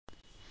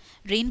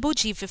Rainbow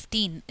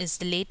G15 is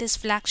the latest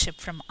flagship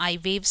from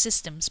iWave's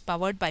systems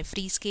powered by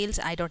Freescale's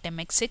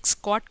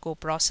i.MX6 quad-core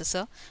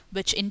processor,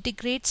 which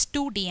integrates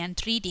 2D and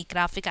 3D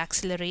graphic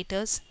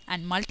accelerators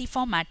and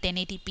multi-format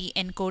 1080p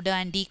encoder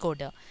and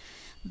decoder.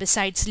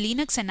 Besides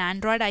Linux and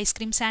Android ice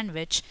cream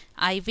sandwich,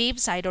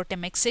 iWave's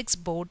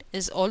i.MX6 board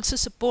is also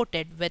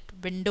supported with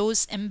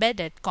Windows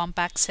Embedded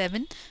Compact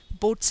 7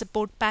 board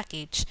support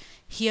package.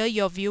 Here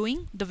you're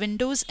viewing the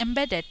Windows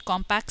Embedded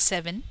Compact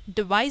 7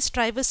 device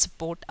driver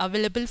support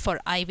available for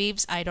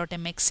iWave's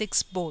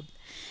i.MX6 board.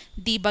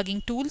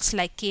 Debugging tools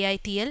like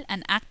KITL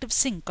and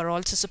ActiveSync are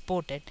also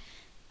supported.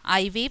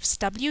 iWave's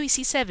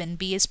WEC7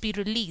 BSP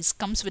release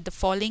comes with the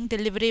following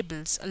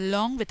deliverables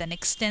along with an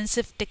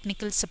extensive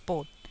technical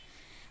support.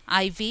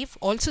 iWave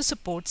also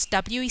supports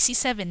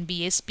WEC7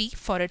 BSP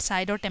for its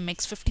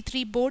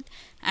i.MX53 board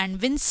and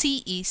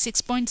WinCE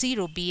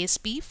 6.0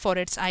 BSP for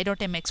its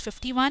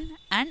i.MX51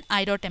 and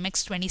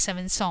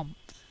i.MX27 SOM.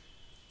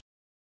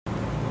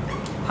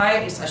 Hi,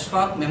 it's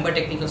Ashfaq, Member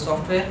Technical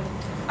Software.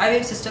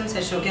 iWave Systems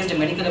has showcased a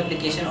medical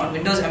application on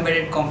Windows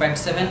Embedded Compact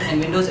 7 and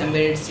Windows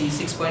Embedded C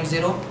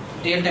 6.0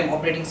 real-time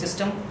operating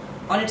system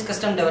on its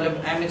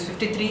custom-developed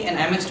i.MX53 and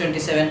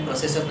i.MX27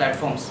 processor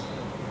platforms.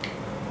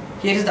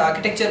 Here is the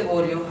architecture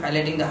overview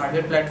highlighting the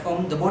hardware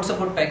platform, the board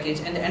support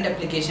package and the end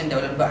application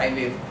developed by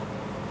iWave.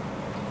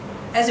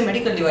 As a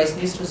medical device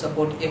needs to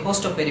support a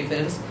host of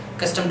peripherals,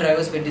 custom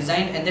drivers were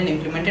designed and then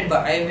implemented by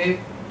iWave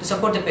to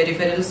support the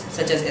peripherals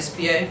such as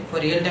SPI for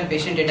real-time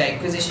patient data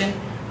acquisition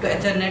to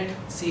Ethernet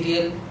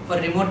serial for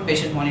remote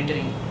patient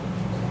monitoring.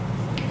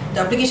 The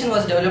application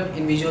was developed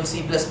in Visual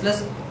C++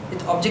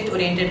 with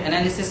object-oriented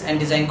analysis and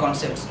design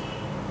concepts.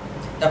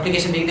 The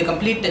application being the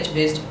complete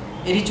touch-based,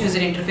 a rich user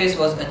interface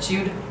was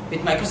achieved with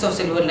Microsoft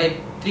Silverlight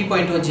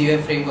 3.0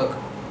 GUI framework,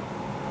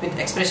 with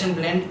Expression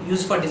Blend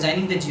used for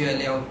designing the GUI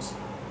layouts.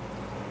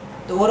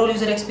 The overall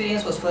user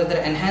experience was further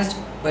enhanced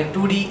by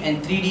 2D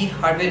and 3D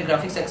hardware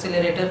graphics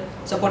accelerator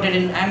supported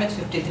in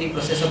i.MX53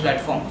 processor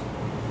platform.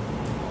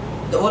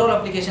 The overall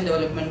application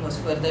development was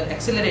further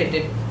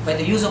accelerated by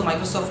the use of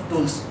Microsoft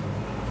tools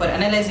for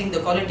analyzing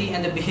the quality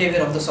and the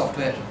behavior of the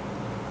software,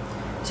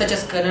 such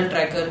as kernel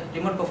tracker,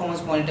 remote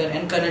performance monitor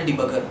and kernel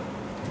debugger.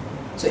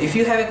 So if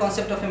you have a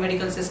concept of a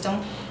medical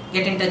system,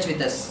 get in touch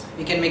with us.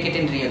 We can make it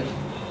in real.